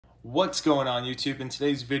What's going on YouTube? In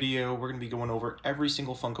today's video, we're going to be going over every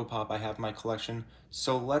single Funko Pop I have in my collection.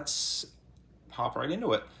 So let's hop right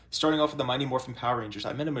into it. Starting off with the Mighty Morphin Power Rangers.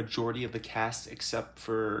 I met a majority of the cast except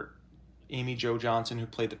for Amy Jo Johnson, who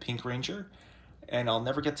played the Pink Ranger. And I'll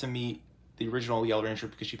never get to meet the original Yellow Ranger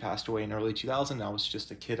because she passed away in early 2000. I was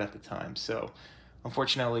just a kid at the time. So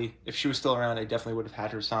unfortunately, if she was still around, I definitely would have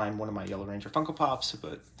had her sign one of my Yellow Ranger Funko Pops.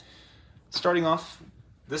 But starting off,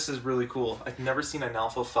 this is really cool. I've never seen an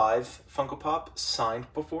Alpha 5 Funko Pop signed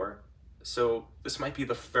before, so this might be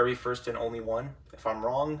the very first and only one. If I'm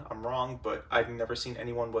wrong, I'm wrong, but I've never seen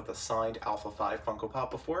anyone with a signed Alpha 5 Funko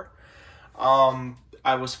Pop before.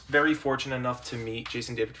 I was very fortunate enough to meet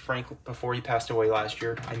Jason David Frank before he passed away last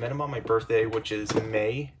year. I met him on my birthday, which is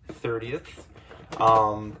May 30th.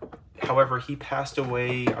 However, he passed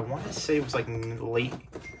away, I want to say it was like late,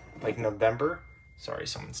 like November. Sorry,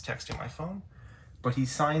 someone's texting my phone. But he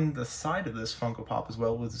signed the side of this Funko Pop as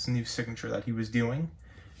well with his new signature that he was doing.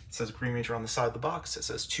 It says Green Ranger on the side of the box. It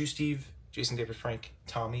says to Steve, Jason David Frank,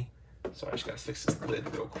 Tommy. So I just gotta fix this lid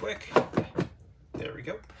real quick. There we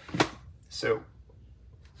go. So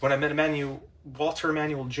when I met Walter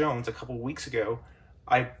Emmanuel Jones a couple weeks ago,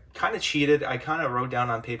 I kind of cheated. I kind of wrote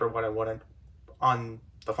down on paper what I wanted on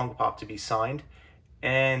the Funko Pop to be signed.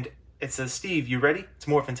 And it says, Steve, you ready? It's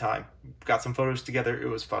morphin' time. Got some photos together. It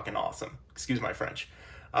was fucking awesome. Excuse my French.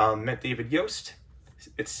 Met David Yost.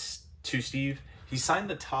 It's to Steve. He signed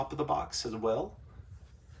the top of the box as well.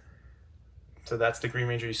 So that's the Green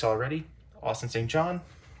Ranger you saw already. Austin St. John.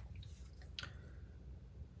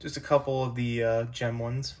 Just a couple of the gem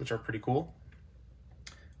ones, which are pretty cool.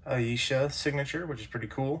 Aisha signature, which is pretty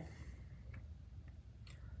cool.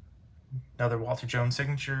 Another Walter Jones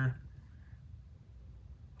signature.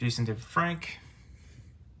 Jason David Frank.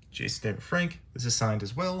 Jason David Frank. This is signed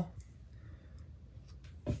as well.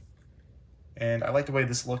 And I like the way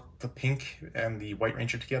this looked, the pink and the White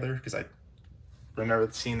Ranger together, because I remember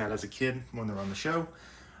seeing that as a kid when they were on the show.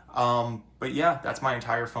 But yeah, that's my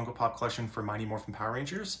entire Funko Pop collection for Mighty Morphin Power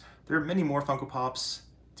Rangers. There are many more Funko Pops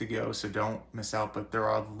to go, so don't miss out, but there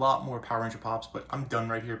are a lot more Power Ranger Pops, but I'm done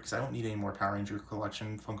right here because I don't need any more Power Ranger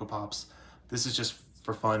collection Funko Pops. This is just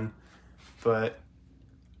for fun. But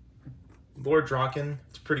Lord Draken,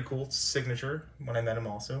 it's pretty cool. It's signature when I met him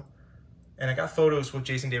also. And I got photos with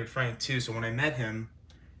Jason David Frank too, so when I met him,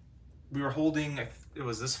 we were holding, it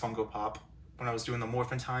was this Funko Pop when I was doing the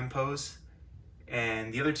Morphin Time pose.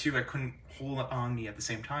 And the other two I couldn't hold on me at the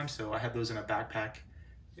same time, so I had those in a backpack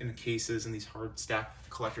in the cases and these hard stack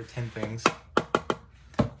collector tin things.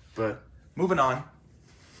 But moving on,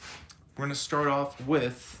 we're gonna start off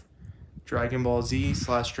with Dragon Ball Z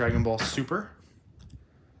 / Dragon Ball Super.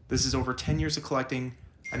 This is over 10 years of collecting.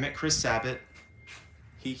 I met Chris Sabat.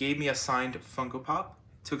 He gave me a signed Funko Pop,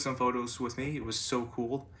 took some photos with me. It was so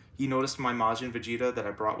cool. He noticed my Majin Vegeta that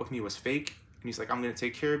I brought with me was fake. And he's like, I'm gonna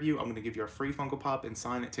take care of you. I'm gonna give you a free Funko Pop and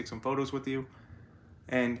sign it, take some photos with you.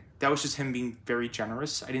 And that was just him being very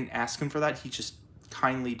generous. I didn't ask him for that. He just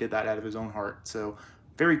kindly did that out of his own heart. So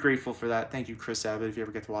very grateful for that. Thank you, Chris Sabat, if you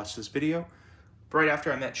ever get to watch this video. Right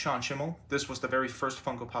after I met Sean Schimmel, this was the very first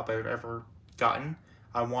Funko Pop I've ever gotten.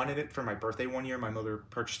 I wanted it for my birthday one year. My mother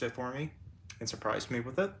purchased it for me and surprised me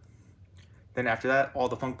with it. Then after that, all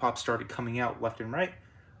the Funko Pops started coming out left and right.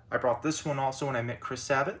 I brought this one also when I met Chris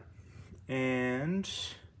Sabat. And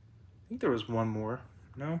I think there was one more.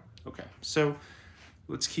 No? Okay. So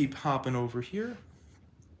let's keep hopping over here.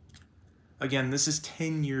 Again, this is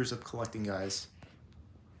 10 years of collecting, guys.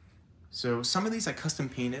 So some of these I custom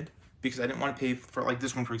painted because I didn't want to pay for, like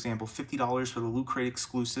this one, for example, $50 for the Loot Crate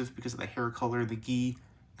exclusive because of the hair color, the gi,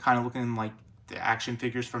 kind of looking like the action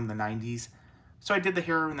figures from the 90s. So I did the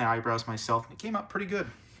hair and the eyebrows myself, and it came out pretty good.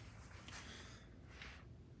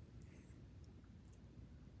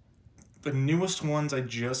 The newest ones I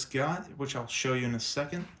just got, which I'll show you in a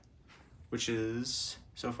second, which is,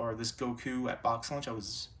 so far, this Goku at box lunch. I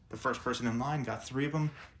was the first person in line, got 3 of them.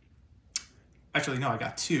 Actually, no, I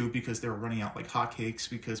got 2 because they were running out like hotcakes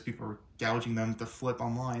because people were gouging them to flip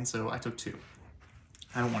online, so I took 2.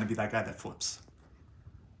 I don't want to be that guy that flips.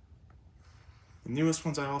 The newest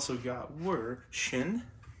ones I also got were Shin,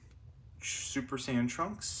 Super Saiyan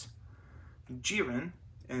Trunks, Jiren,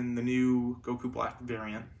 and the new Goku Black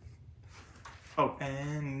variant. Oh,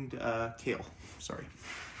 and Kale, sorry.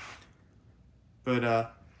 But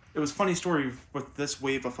it was a funny story with this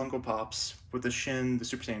wave of Funko Pops, with the Shin, the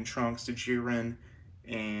Super Saiyan Trunks, the Jiren,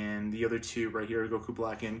 and the other 2 right here, Goku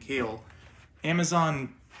Black and Kale.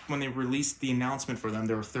 Amazon, when they released the announcement for them,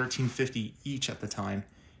 they were $13.50 each at the time.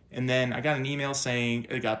 And then I got an email saying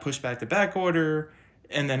it got pushed back to back order,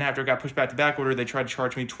 And then after it got pushed back to back order, they tried to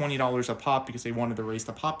charge me $20 a pop because they wanted to raise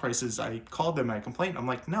the pop prices. I called them and I complained. I'm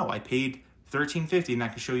like, no, I paid $13.50 and I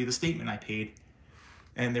can show you the statement I paid.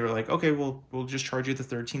 And they were like, okay, well, we'll just charge you the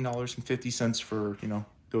 $13.50 for, you know,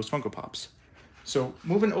 those Funko Pops. So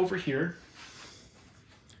moving over here,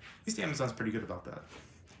 at least Amazon's pretty good about that.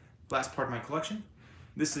 Last part of my collection.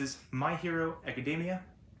 This is My Hero Academia.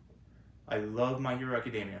 I love My Hero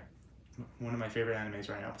Academia. One of my favorite animes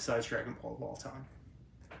right now, besides Dragon Ball of all time.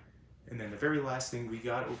 And then the very last thing we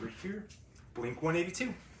got over here, Blink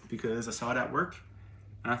 182, because I saw it at work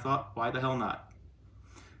and I thought, why the hell not?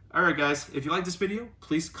 All right, guys, if you like this video,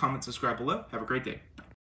 please comment, subscribe below. Have a great day.